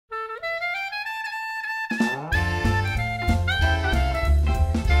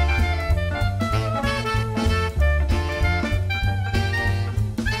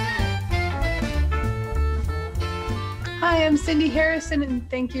Cindy Harrison, and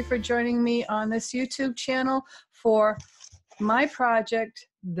thank you for joining me on this YouTube channel for my project,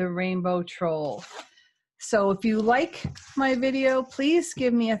 The Rainbow Troll. So if you like my video, please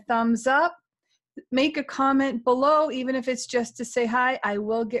give me a thumbs up. Make a comment below, even if it's just to say hi. I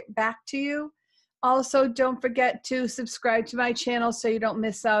will get back to you. Also, don't forget to subscribe to my channel so you don't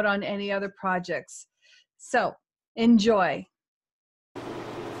miss out on any other projects. So, enjoy.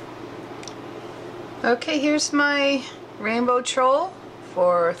 Okay, here's my Rainbow Troll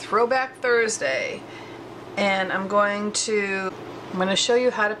for Throwback Thursday. And I'm going to show you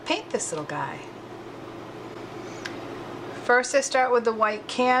how to paint this little guy. First, I start with the white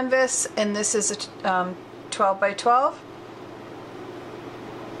canvas, and this is a 12 by 12.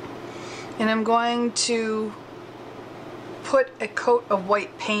 And I'm going to put a coat of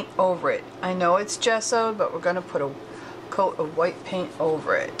white paint over it. I know it's gessoed, but we're going to put a coat of white paint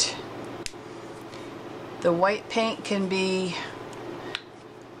over it. The white paint can be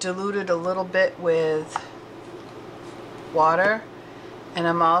diluted a little bit with water, and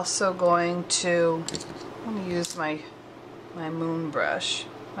I'm also going to use my moon brush.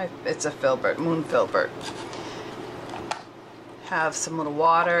 It's a filbert, moon filbert. Have some little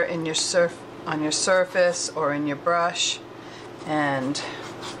water in your on your surface or in your brush, and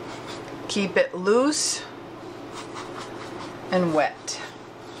keep it loose and wet.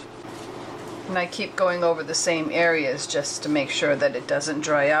 And I keep going over the same areas just to make sure that it doesn't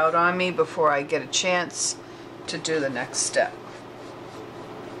dry out on me before I get a chance to do the next step.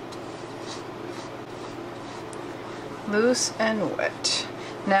 Loose and wet.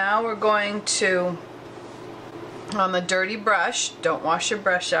 Now we're going to, on the dirty brush, don't wash your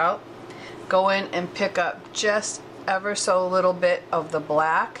brush out, go in and pick up just ever so little bit of the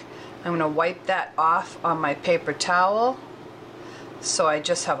black. I'm going to wipe that off on my paper towel. So I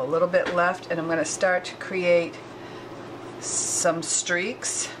just have a little bit left, and I'm going to start to create some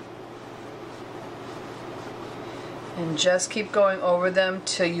streaks. And just keep going over them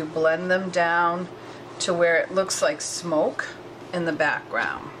till you blend them down to where it looks like smoke in the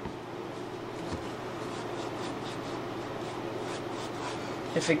background.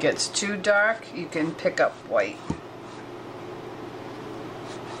 If it gets too dark, you can pick up white.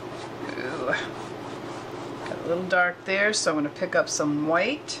 Ooh. Got a little dark there, so I'm going to pick up some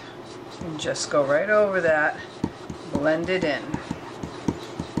white and just go right over that, blend it in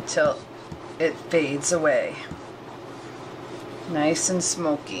till it fades away. Nice and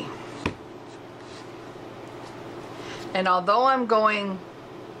smoky. And although I'm going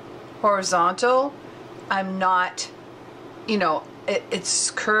horizontal, I'm not,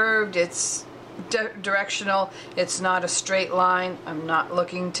 it's curved, it's directional, it's not a straight line. I'm not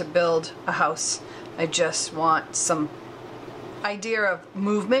looking to build a house. I just want some idea of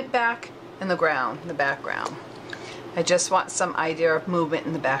movement back in the ground, in the background. I just want some idea of movement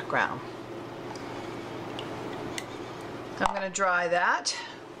in the background. I'm going to dry that.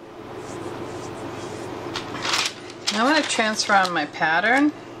 Now I'm going to transfer on my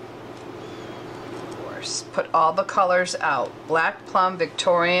pattern. Of course, put all the colors out. Black plum,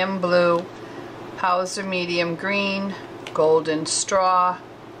 Victorian blue, Hauser medium green, golden straw,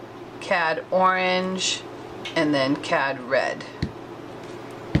 cad orange, and then cad red.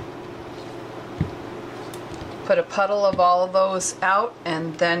 Put a puddle of all of those out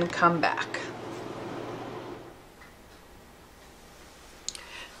and then come back.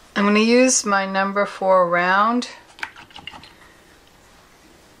 I'm going to use my number 4 round,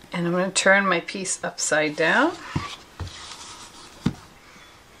 and I'm going to turn my piece upside down.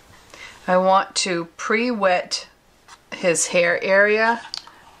 I want to pre-wet his hair area.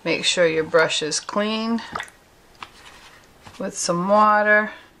 Make sure your brush is clean with some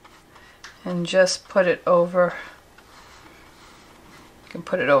water, and just put it over. You can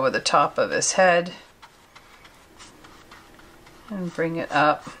put it over the top of his head and bring it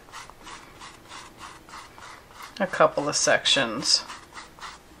up a couple of sections.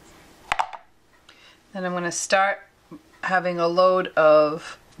 Then I'm going to start having a load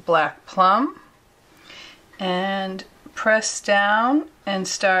of black plum and press down and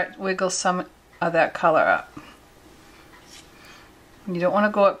start wiggle some of that color up. You don't want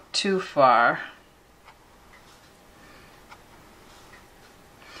to go up too far.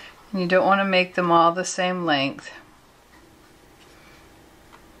 And you don't want to make them all the same length.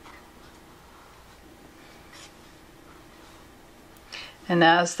 And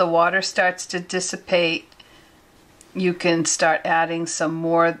as the water starts to dissipate, you can start adding some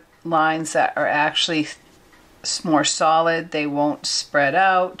more lines that are actually more solid. They won't spread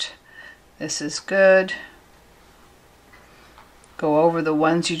out. This is good. Go over the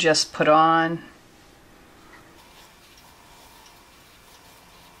ones you just put on.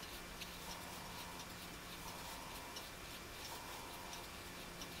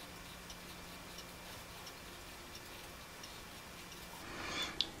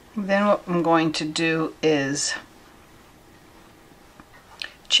 Then what I'm going to do is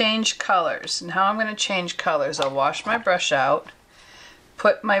change colors. And how I'm going to change colors, I'll wash my brush out,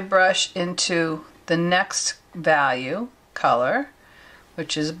 put my brush into the next value color,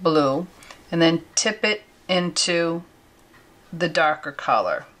 which is blue, and then tip it into the darker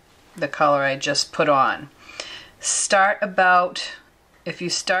color, the color I just put on. Start about, if you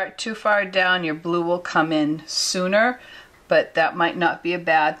start too far down, your blue will come in sooner, but that might not be a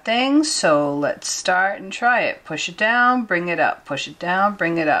bad thing, so let's start and try it. Push it down, bring it up, push it down,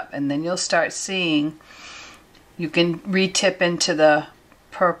 bring it up, and then you'll start seeing, you can re-tip into the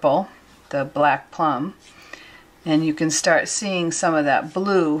purple, the black plum, and you can start seeing some of that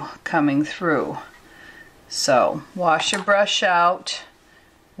blue coming through. So wash your brush out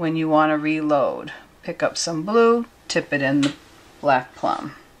when you want to reload. Pick up some blue, tip it in the black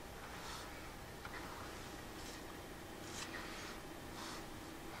plum.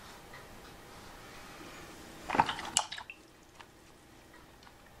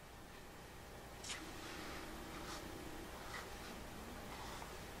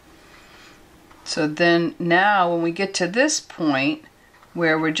 So then now when we get to this point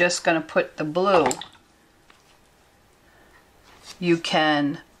where we're just going to put the blue, you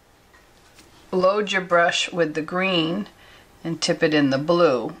can load your brush with the green and tip it in the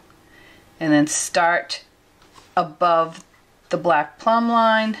blue, and then start above the black plum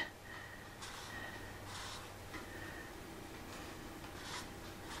line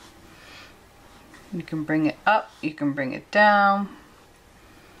you can bring it up, you can bring it down,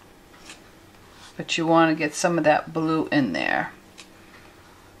 but you want to get some of that blue in there.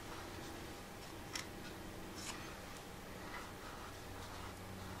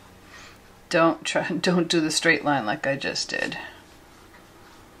 Don't do the straight line like I just did.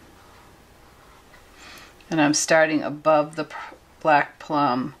 And I'm starting above the black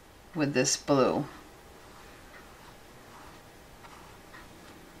plum with this blue.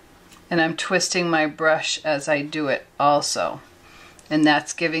 And I'm twisting my brush as I do it also. And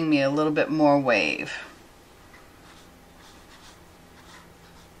that's giving me a little bit more wave.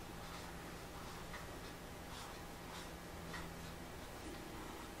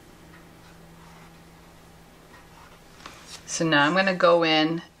 So now I'm going to go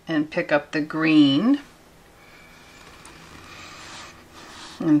in and pick up the green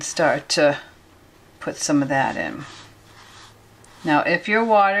and start to put some of that in. Now if your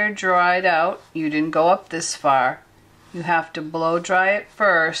water dried out, you didn't go up this far, you have to blow dry it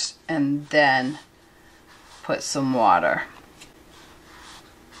first and then put some water.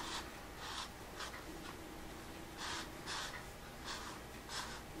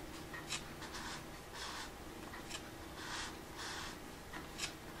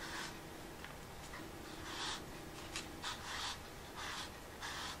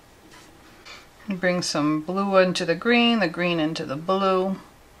 Bring some blue into the green into the blue.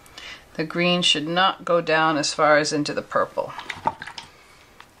 The green should not go down as far as into the purple.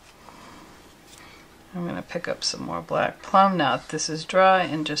 I'm going to pick up some more black plum now that this is dry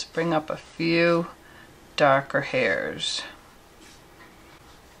and just bring up a few darker hairs.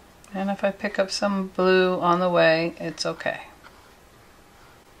 And if I pick up some blue on the way, it's okay.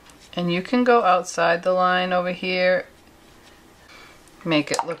 And you can go outside the line over here,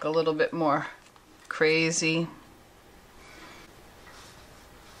 make it look a little bit more crazy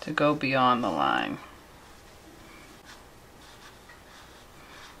to go beyond the line.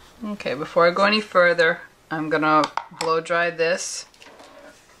 Okay, before I go any further, I'm gonna blow dry this.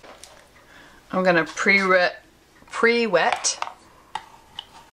 I'm gonna pre-wet.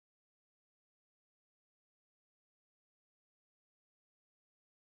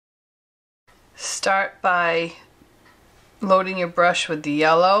 Start by loading your brush with the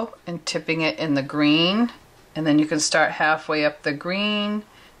yellow and tipping it in the green, and then you can start halfway up the green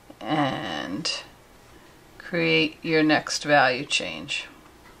and create your next value change.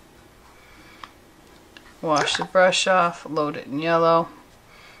 Wash the brush off, load it in yellow,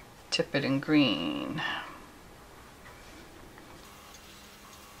 tip it in green.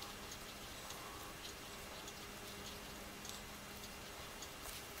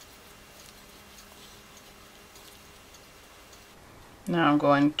 Now I'm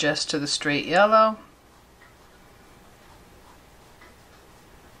going just to the straight yellow.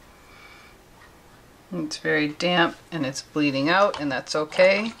 It's very damp and it's bleeding out, and that's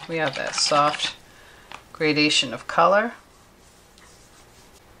okay. We have that soft gradation of color.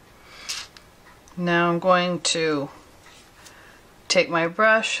 Now I'm going to take my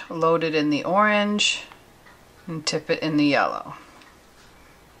brush, load it in the orange, and tip it in the yellow.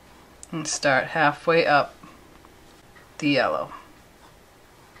 And start halfway up the yellow.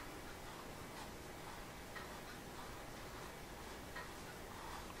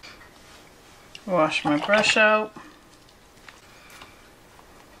 Wash my brush out.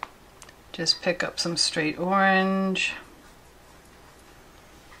 Just pick up some straight orange.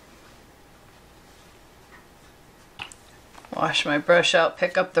 Wash my brush out,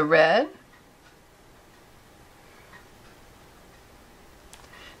 pick up the red.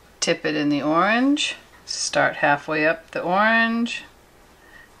 Tip it in the orange. Start halfway up the orange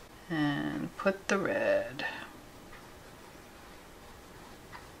and put the red.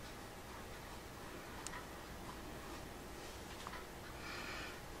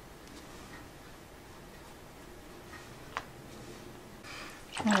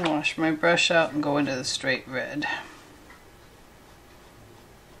 I'll wash my brush out and go into the straight red.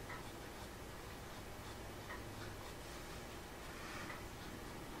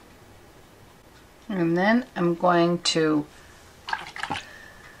 And then I'm going to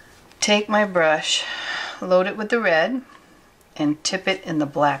take my brush, load it with the red, and tip it in the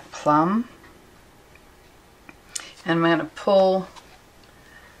black plum. And I'm going to pull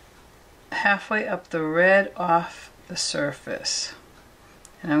halfway up the red off the surface.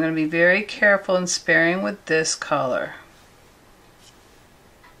 And I'm going to be very careful and sparing with this color.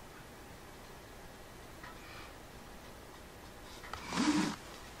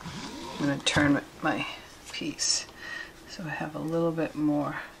 I'm going to turn my piece so I have a little bit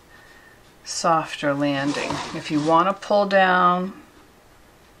more softer landing. If you want to pull down,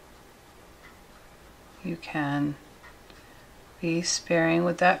 you can. Be sparing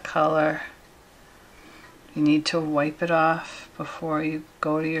with that color. You need to wipe it off before you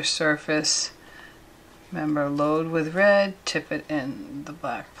go to your surface. Remember, load with red, tip it in the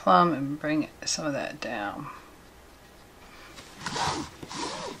black plum, and bring some of that down.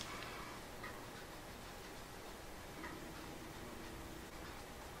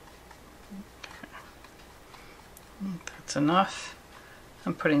 That's enough.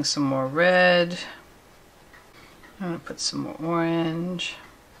 I'm putting some more red. I'm going to put some more orange.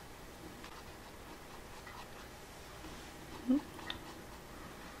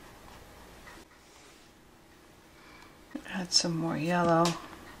 Add some more yellow.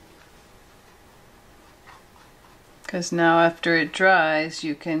 Because now after it dries,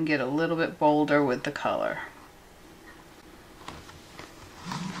 you can get a little bit bolder with the color.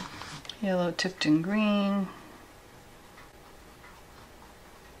 Yellow tipped in green.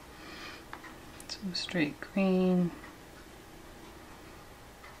 Some straight green.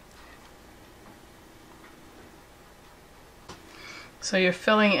 So you're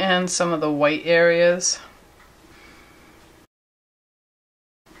filling in some of the white areas.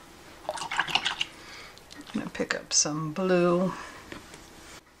 I'm going to pick up some blue.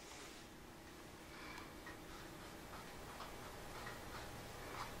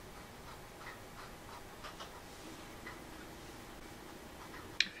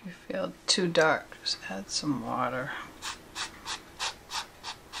 If you feel too dark, just add some water.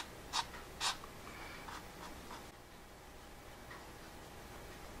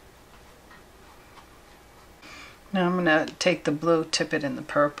 Now I'm going to take the blue, tip it in the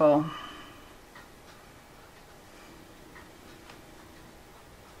purple.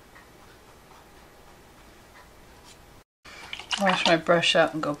 Wash my brush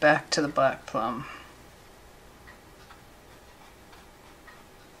out and go back to the black plum.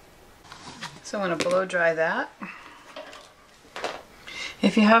 So I'm going to blow dry that.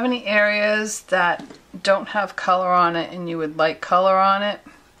 If you have any areas that don't have color on it and you would like color on it,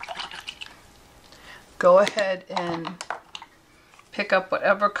 go ahead and pick up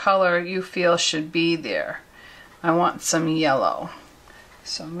whatever color you feel should be there. I want some yellow.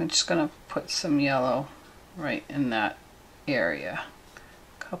 So I'm just going to put some yellow right in that area.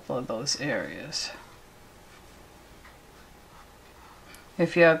 A couple of those areas.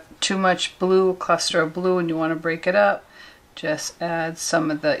 If you have too much blue, a cluster of blue, and you want to break it up, just add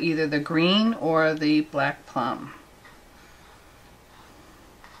some of the either the green or the black plum.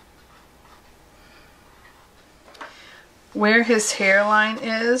 Where his hairline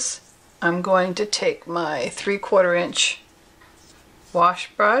is, I'm going to take my 3/4 inch wash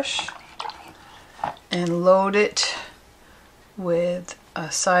brush and load it with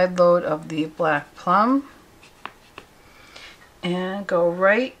a side load of the black plum and go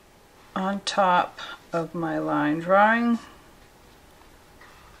right on top of my line drawing.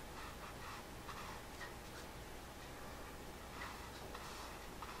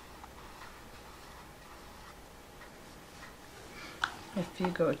 If you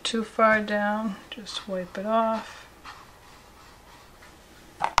go too far down, just wipe it off.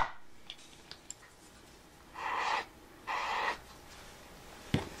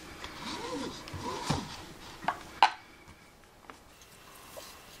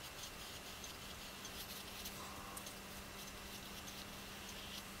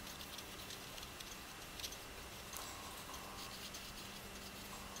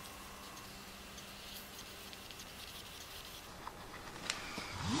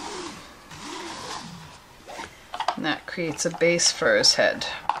 And that creates a base for his head.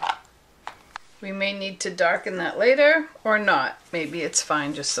 We may need to darken that later or not. Maybe it's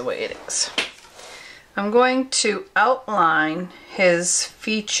fine just the way it is. I'm going to outline his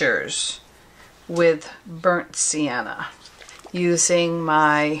features with burnt sienna using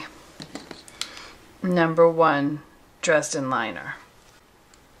my #1 Dresden liner.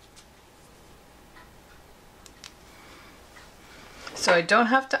 So I don't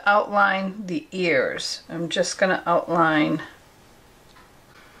have to outline the ears. I'm just going to outline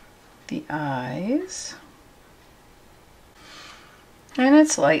the eyes. And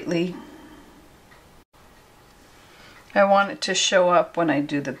it's lightly. I want it to show up when I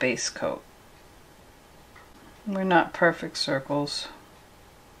do the base coat. We're not perfect circles.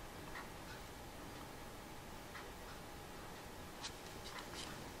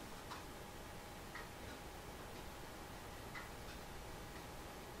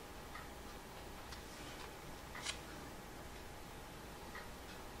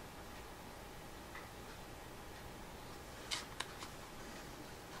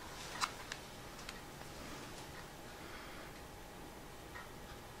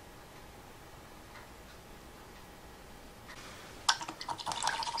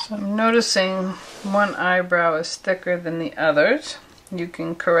 So I'm noticing one eyebrow is thicker than the others. You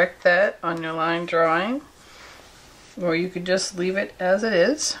can correct that on your line drawing, or you could just leave it as it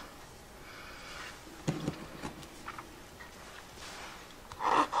is.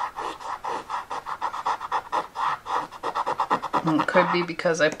 And it could be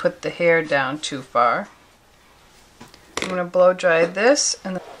because I put the hair down too far. I'm going to blow dry this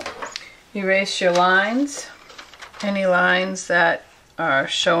and erase your lines. Any lines that are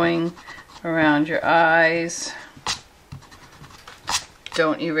showing around your eyes.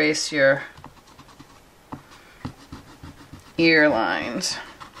 Don't erase your ear lines.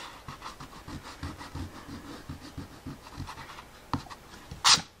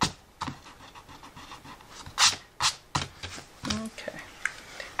 Okay.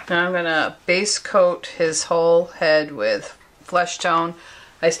 Now I'm going to base coat his whole head with Flesh Tone.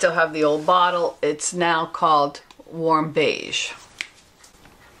 I still have the old bottle. It's now called Warm Beige.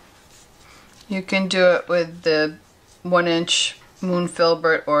 You can do it with the 1-inch Moon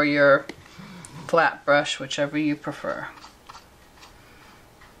Filbert or your flat brush, whichever you prefer.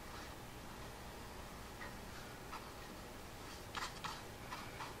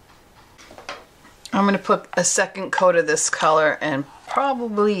 I'm going to put a second coat of this color and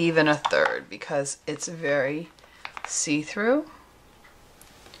probably even a third because it's very see-through.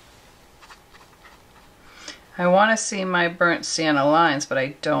 I want to see my burnt sienna lines, but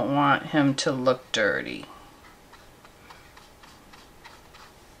I don't want him to look dirty.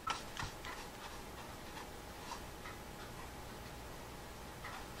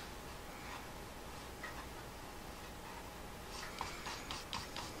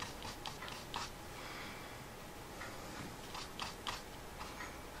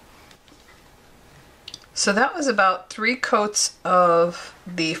 So that was about 3 coats of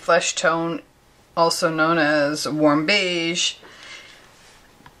the Flesh Tone, also known as Warm Beige,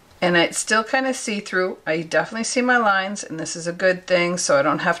 and it's still kind of see-through. I definitely see my lines, and this is a good thing, so I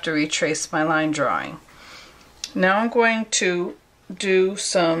don't have to retrace my line drawing. Now I'm going to do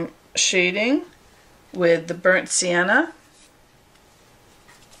some shading with the burnt sienna,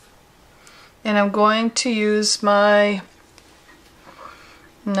 and I'm going to use my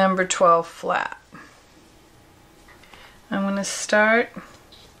 #12 flat. I'm going to start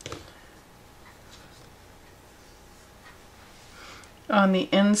on the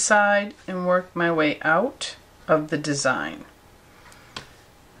inside and work my way out of the design.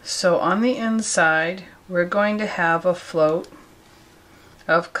 So on the inside, we're going to have a float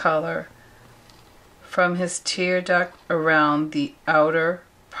of color from his tear duct around the outer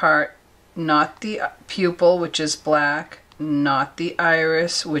part, not the pupil, which is black, not the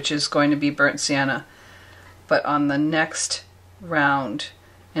iris, which is going to be burnt sienna, but on the next round,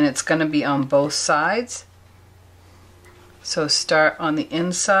 and it's going to be on both sides. So start on the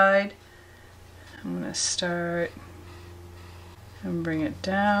inside. I'm going to start and bring it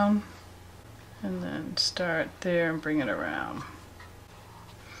down, and then start there and bring it around.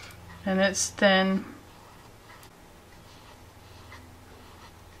 And it's thin.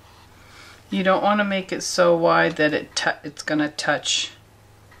 You don't want to make it so wide that it's going to touch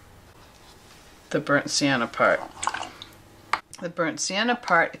the burnt sienna part. The burnt sienna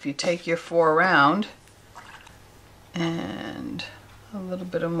part, if you take your 4 round and a little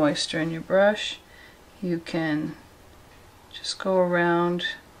bit of moisture in your brush, you can just go around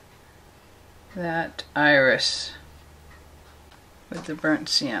that iris with the burnt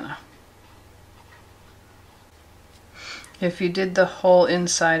sienna. If you did the whole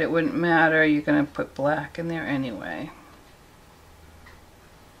inside, it wouldn't matter. You're going to put black in there anyway.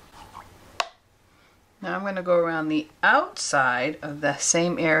 Now I'm going to go around the outside of the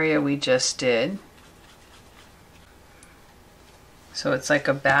same area we just did. So it's like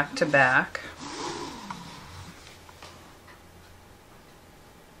a back to back.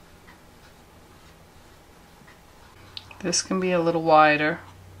 This can be a little wider.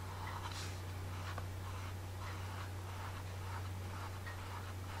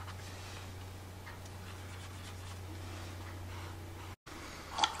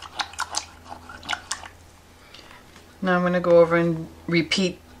 Now I'm going to go over and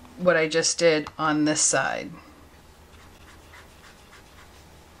repeat what I just did on this side.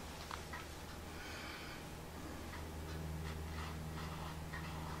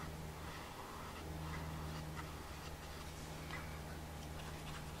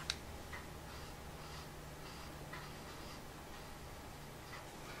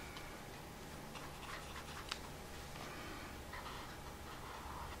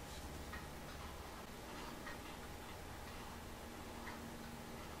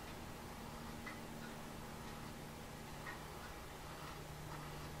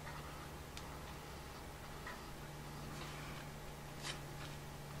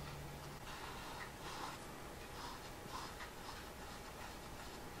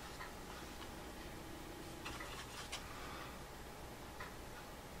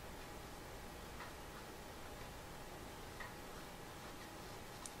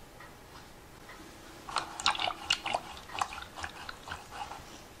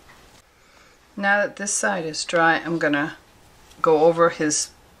 Now that this side is dry, I'm going to go over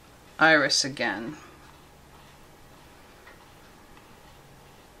his iris again.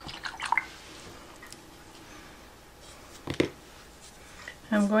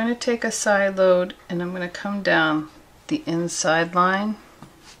 I'm going to take a side load and I'm going to come down the inside line.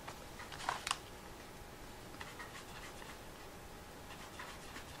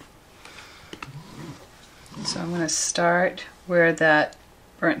 So I'm going to start where that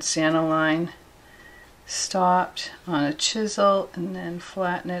burnt sienna line stopped on a chisel and then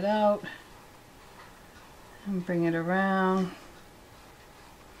flatten it out and bring it around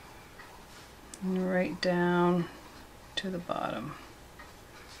and right down to the bottom.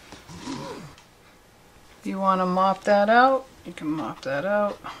 If you want to mop that out, you can mop that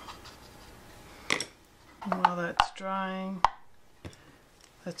out. And while that's drying,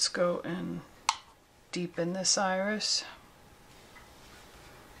 let's go and deepen this iris.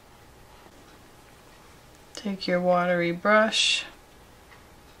 Take your watery brush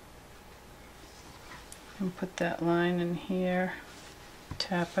and put that line in here,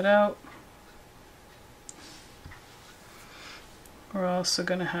 tap it out. We're also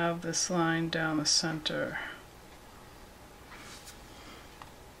going to have this line down the center.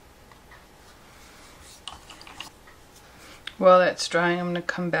 While that's drying, I'm going to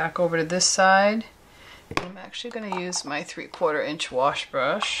come back over to this side. I'm actually going to use my 3/4 inch wash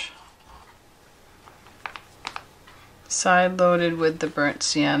brush. Side loaded with the burnt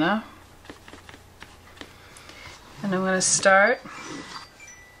sienna. And I'm going to start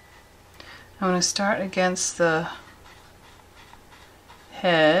against the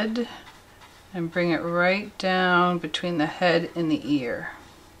head and bring it right down between the head and the ear.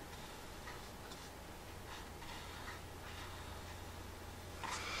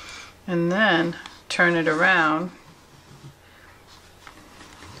 And then turn it around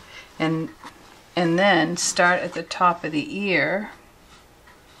and then start at the top of the ear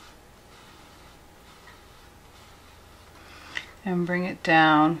and bring it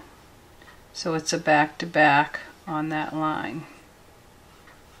down so it's a back to back on that line.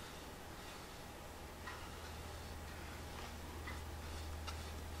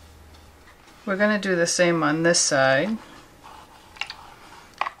 We're going to do the same on this side.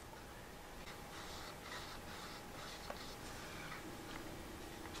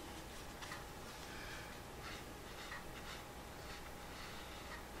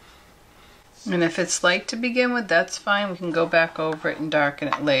 And if it's light to begin with, that's fine. We can go back over it and darken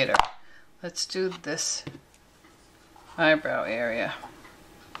it later. Let's do this eyebrow area.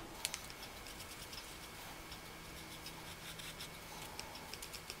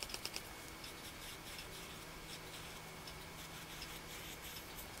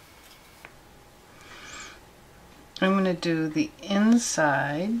 I'm going to do the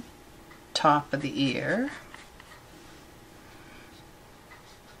inside top of the ear.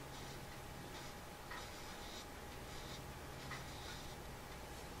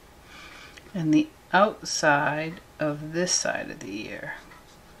 And the outside of this side of the ear.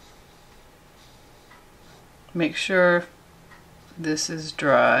 Make sure this is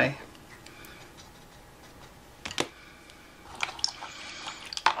dry.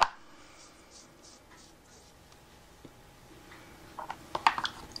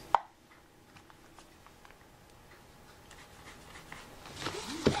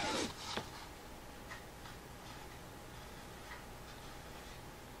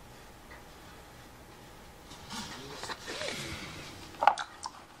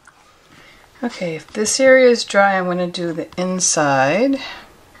 Okay, if this area is dry, I'm going to do the inside.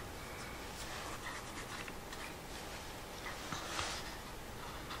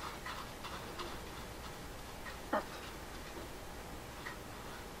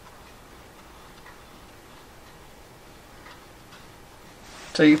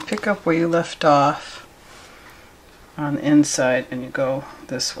 So you pick up where you left off on the inside and you go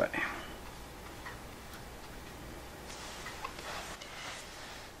this way.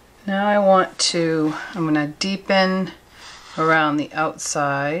 Now I'm going to deepen around the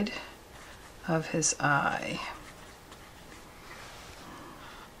outside of his eye.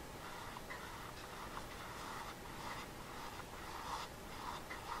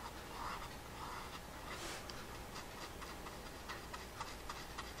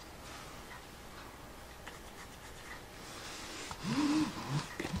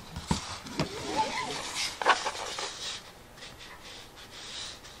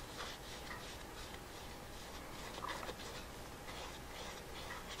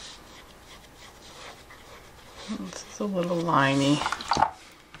 This is a little liney,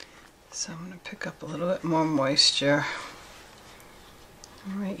 so I'm going to pick up a little bit more moisture.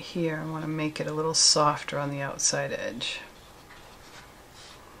 Right here, I want to make it a little softer on the outside edge.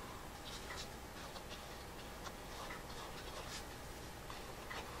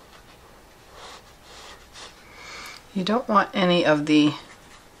 You don't want any of the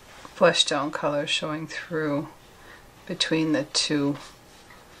flesh tone color showing through between the two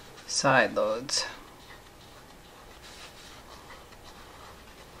side loads.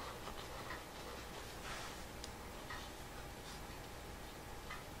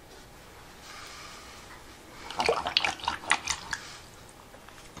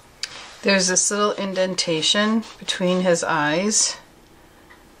 There's this little indentation between his eyes.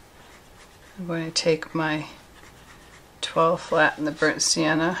 I'm going to take my 12 flat in the burnt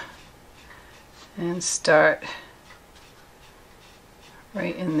sienna and start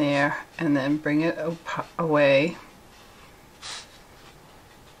right in there and then bring it away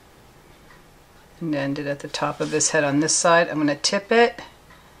and end it at the top of his head on this side. I'm going to tip it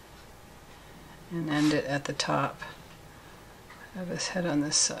and end it at the top of his head on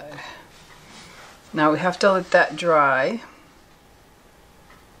this side. Now we have to let that dry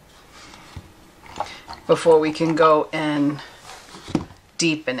before we can go and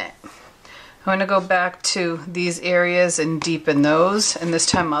deepen it. I'm going to go back to these areas and deepen those, and this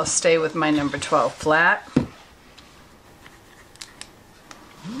time I'll stay with my number 12 flat.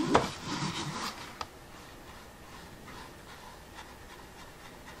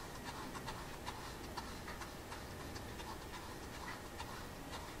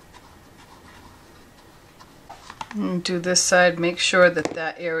 And do this side, make sure that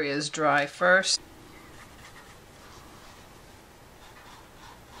that area is dry first.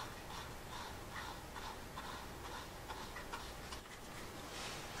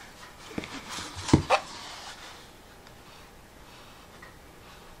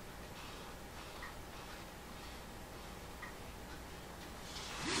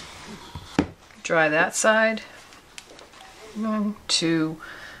 Dry that side. I'm going to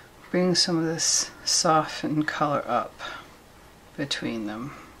bring some of this softened color up between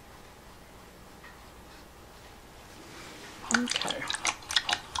them. Okay.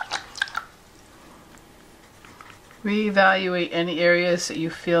 Reevaluate any areas that you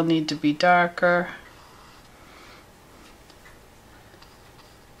feel need to be darker.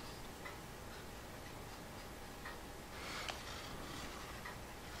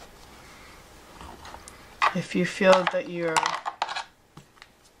 If you feel that your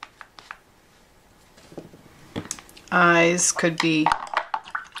eyes could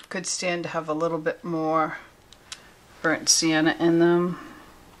stand to have a little bit more burnt sienna in them,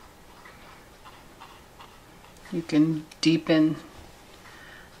 you can deepen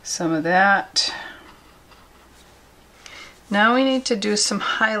some of that. Now we need to do some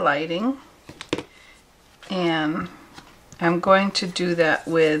highlighting, and I'm going to do that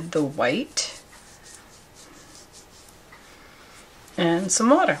with the white and some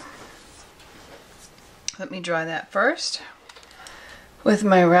water. Let me dry that first. With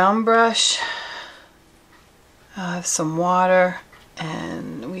my round brush, I'll have some water,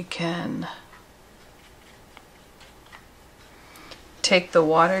 and we can take the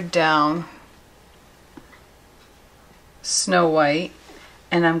watered down Snow White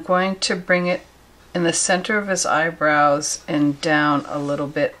and I'm going to bring it in the center of his eyebrows and down a little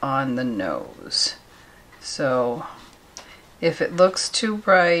bit on the nose. So if it looks too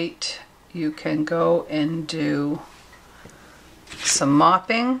bright, you can go and do some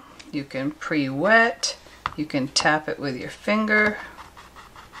mopping. You can pre-wet. You can tap it with your finger.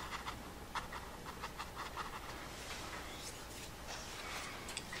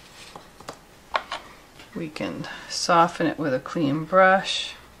 We can soften it with a clean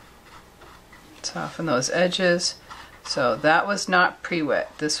brush. Soften those edges. So that was not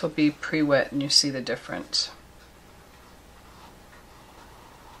pre-wet. This will be pre-wet and you see the difference.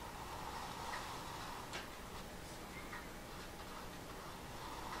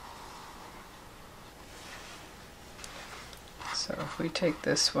 So if we take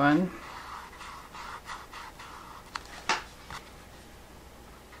this one,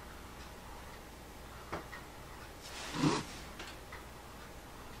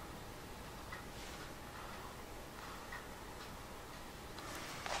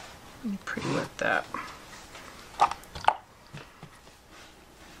 pre-wet that.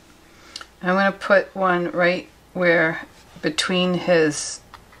 I'm going to put one right where between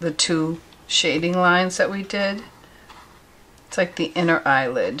the two shading lines that we did. It's like the inner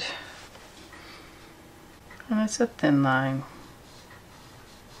eyelid. And it's a thin line.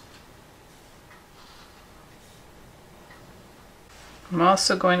 I'm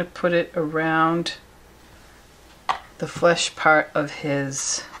also going to put it around the flesh part of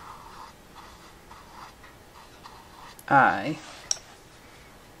his eye.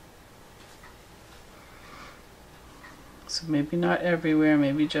 So maybe not everywhere,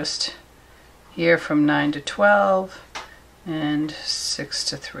 maybe just here from 9 to 12 and 6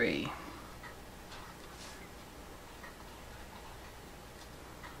 to 3.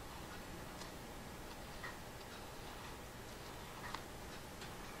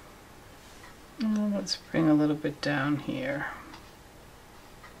 And let's bring a little bit down here.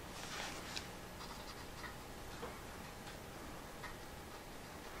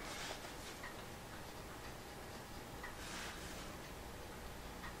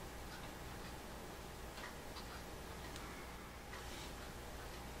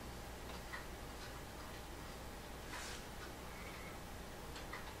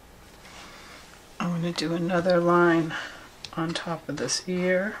 I'm going to do another line on top of this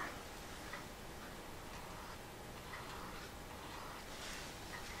ear.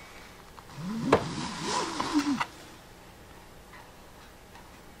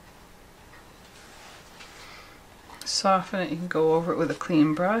 Soften it, you can go over it with a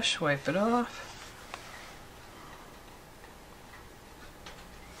clean brush, wipe it off.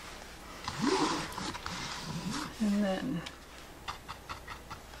 And then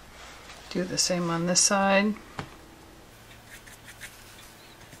do the same on this side.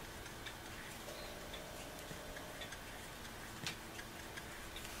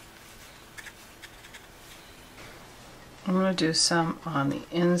 I'm going to do some on the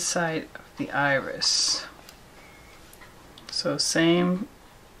inside of the iris. So same,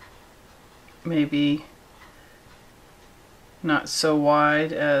 maybe not so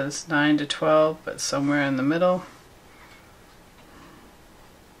wide as 9 to 12, but somewhere in the middle.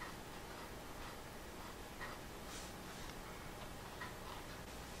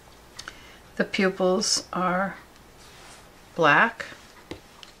 The pupils are black.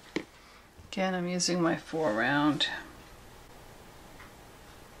 Again, I'm using my 4 round.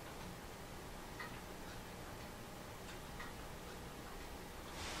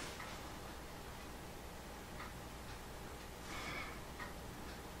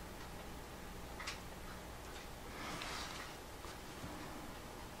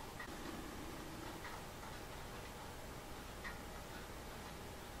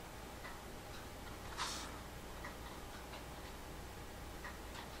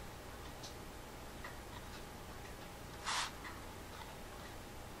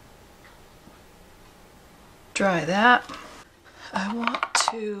 Dry that. I want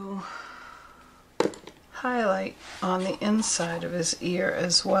to highlight on the inside of his ear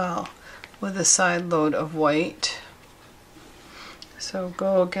as well with a side load of white. So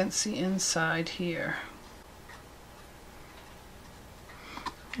go against the inside here.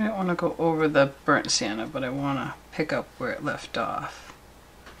 I don't want to go over the burnt sienna, but I want to pick up where it left off.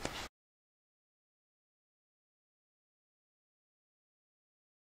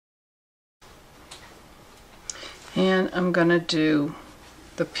 And I'm going to do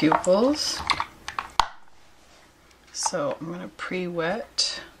the pupils. So I'm going to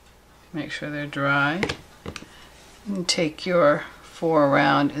pre-wet, make sure they're dry, and take your 4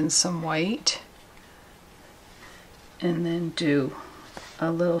 around in some white, and then do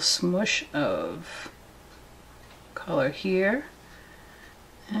a little smush of color here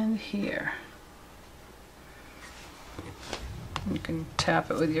and here. You can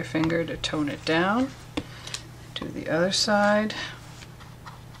tap it with your finger to tone it down. Do the other side.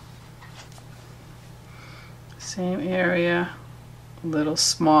 Same area, a little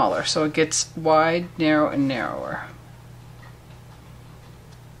smaller, so it gets wide, narrow, and narrower.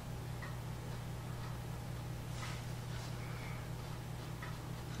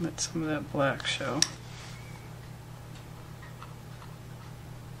 Let some of that black show.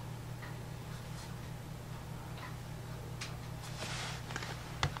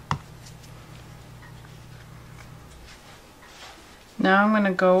 Now I'm going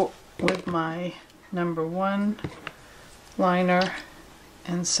to go with my number 1 liner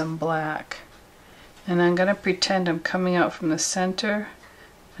and some black. And I'm going to pretend I'm coming out from the center,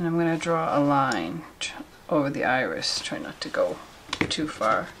 and I'm going to draw a line over the iris. Try not to go too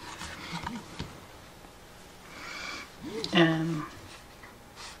far. And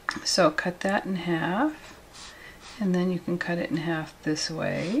so cut that in half, and then you can cut it in half this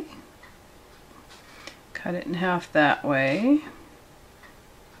way. Cut it in half that way.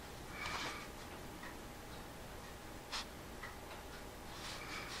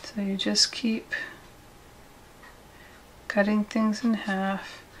 So you just keep cutting things in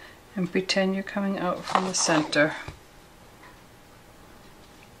half and pretend you're coming out from the center.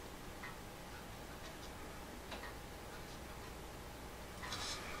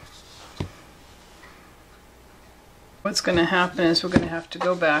 What's going to happen is we're going to have to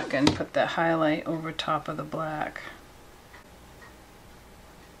go back and put that highlight over top of the black.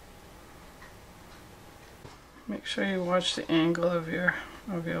 Make sure you watch the angle of your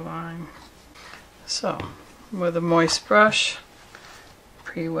line. So, with a moist brush,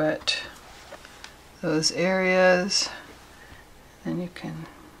 pre-wet those areas, then you can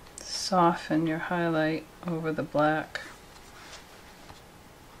soften your highlight over the black.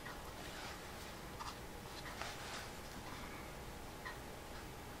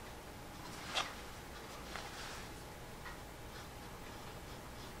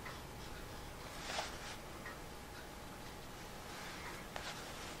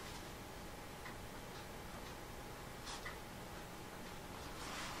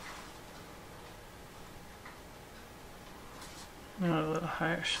 A little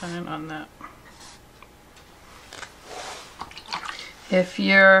higher shine on that. If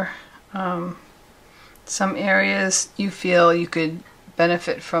you're some areas you feel you could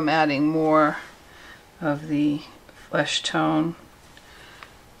benefit from adding more of the flesh tone,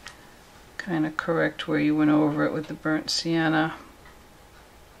 kind of correct where you went over it with the burnt sienna.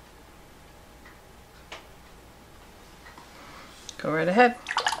 Go right ahead.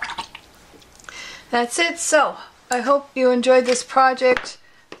 That's it. So I hope you enjoyed this project,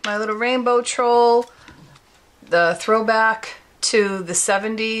 my little rainbow troll, the throwback to the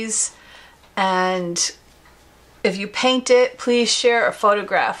 70s, and if you paint it, please share a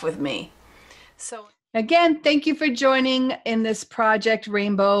photograph with me. So again, thank you for joining in this project,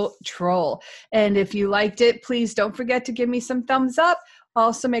 Rainbow Troll. And if you liked it, please don't forget to give me some thumbs up.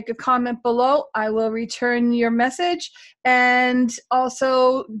 Also make a comment below. I will return your message. And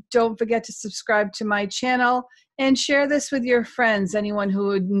also don't forget to subscribe to my channel and share this with your friends, anyone who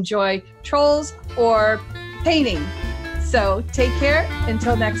would enjoy trolls or painting. So take care.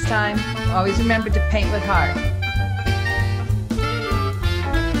 Until next time, always remember to paint with heart.